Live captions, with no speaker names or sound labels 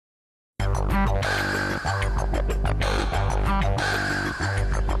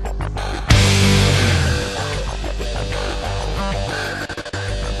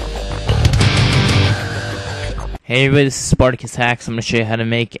Hey everybody, this is Spartacus Hacks. I'm going to show you how to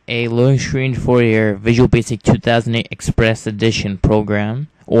make a loading screen for your Visual Basic 2008 Express Edition program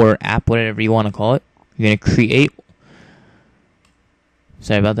or app, whatever you want to call it. You're going to create.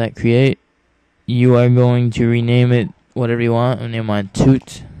 Create. You are going to rename it whatever you want. I'm going to name mine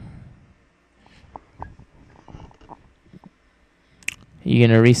Toot. You're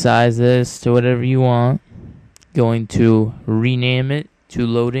going to resize this to whatever you want. Going to rename it to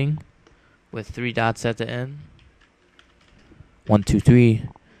loading with 3 dots at the end. 1, 2, 3.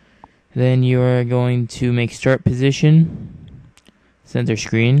 Then you are going to make start position, center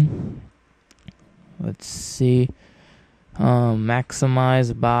screen. Let's see.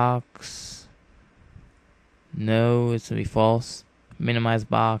 Maximize box. No, it's gonna be false. Minimize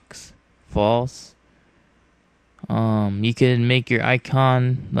box. False. You can make your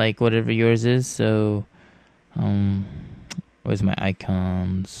icon like whatever yours is. So, where's my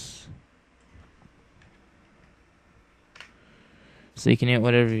icons? So you can hit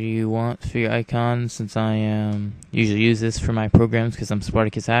whatever you want for your icons. Since I usually use this for my programs because I'm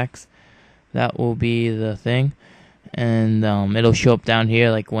Spartacus Hacks, that will be the thing. And it'll show up down here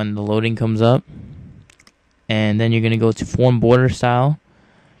like when the loading comes up. And then you're going to go to form border style.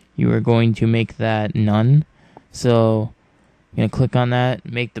 You are going to make that none. So you're going to click on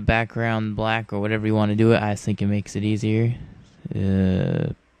that, make the background black or whatever you want to do it. I think it makes it easier.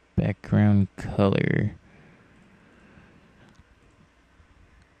 Background color.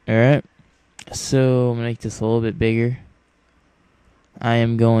 Alright, so I'm going to make this a little bit bigger. I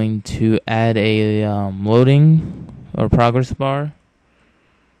am going to add a loading or progress bar.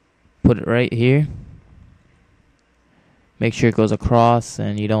 Put it right here. Make sure it goes across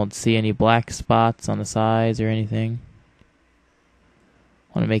and you don't see any black spots on the sides or anything.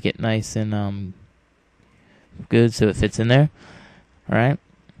 Want to make it nice and good so it fits in there. Alright.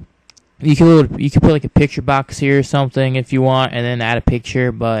 You can put like a picture box here or something if you want, and then add a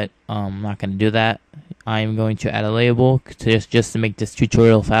picture. But I'm not going to do that. I am going to add a label just to make this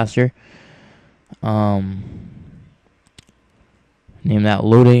tutorial faster. Name that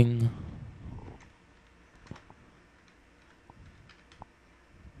loading.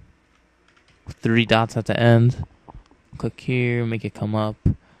 With 3 dots at the end. Click here, make it come up.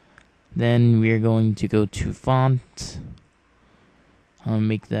 Then we are going to go to font.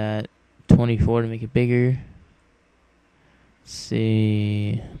 Make that 24 to make it bigger. Let's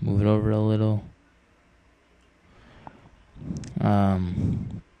see, move it over a little.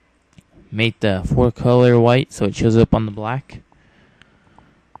 Make the 4 color white so it shows up on the black.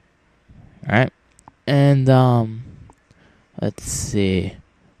 Alright, and let's see,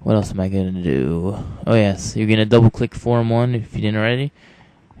 what else am I gonna do? Oh yes, you're gonna double click form 1 if you didn't already,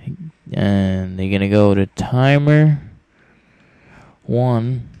 and you're gonna go to timer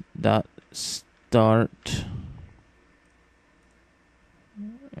 1 dot start.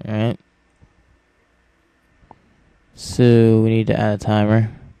 Alright, so we need to add a timer.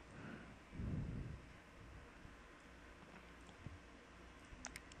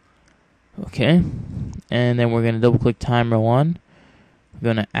 Okay, and then we're going to double click timer 1. We're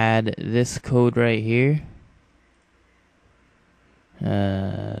going to add this code right here.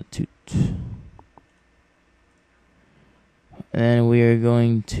 Toot. And we are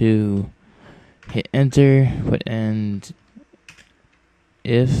going to hit enter, put end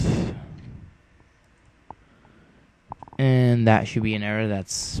if, and that should be an error.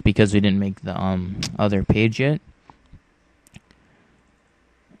 That's because we didn't make the other page yet.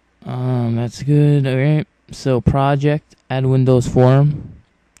 That's good. Alright, so project, add Windows form.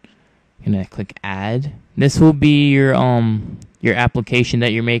 I'm gonna click add. This will be your application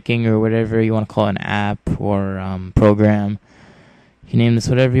that you're making, or whatever you want to call it, an app or program. You can name this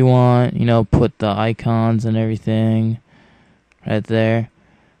whatever you want, put the icons and everything right there.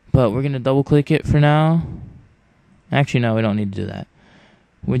 But we're going to double click it for now. Actually, no, we don't need to do that.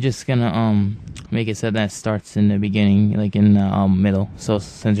 We're just going to make it so that it starts in the beginning, like in the middle, so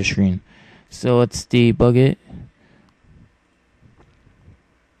center screen. So let's debug it.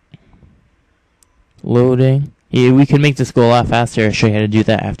 Loading. Yeah, we can make this go a lot faster. I'll show you how to do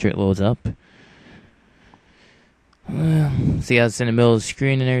that after it loads up. See how it's in the middle of the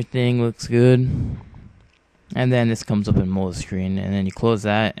screen and everything looks good. And then this comes up in the middle of the screen, and then you close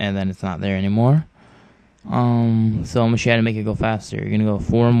that, and then it's not there anymore. So I'm gonna show you how to make it go faster. You're gonna go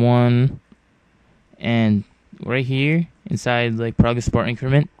form 1, and right here inside like progress bar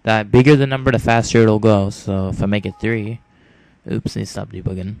increment, that bigger the number, the faster it'll go. So if I make it 3, oops, I stopped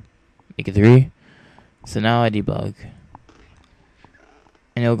debugging. Make it 3. So now I debug.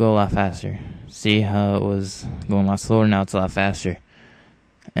 And it'll go a lot faster. See how it was going a lot slower? Now it's a lot faster.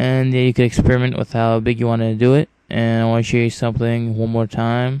 And yeah, you could experiment with how big you want to do it. and I want to show you something one more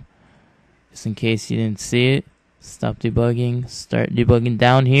time, just in case you didn't see it. Stop debugging, start debugging.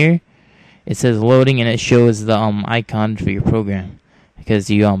 Down here it says loading, and it shows the icon for your program, because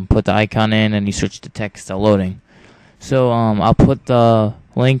you put the icon in and you switch the text to loading. So I'll put the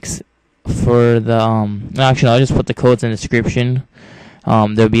links for the actually I'll just put the codes in the description.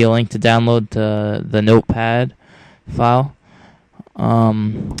 There'll be a link to download the notepad file.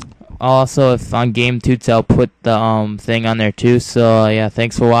 Also, if on GameToots, I'll put the thing on there too. So yeah,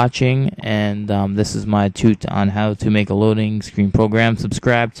 thanks for watching, and this is my toot on how to make a loading screen program.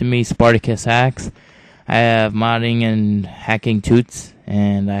 Subscribe to me, Spartacus Hacks. I have modding and hacking toots,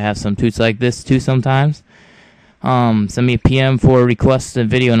 and I have some toots like this too sometimes. Send me a PM for a request a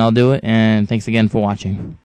video and I'll do it, and thanks again for watching.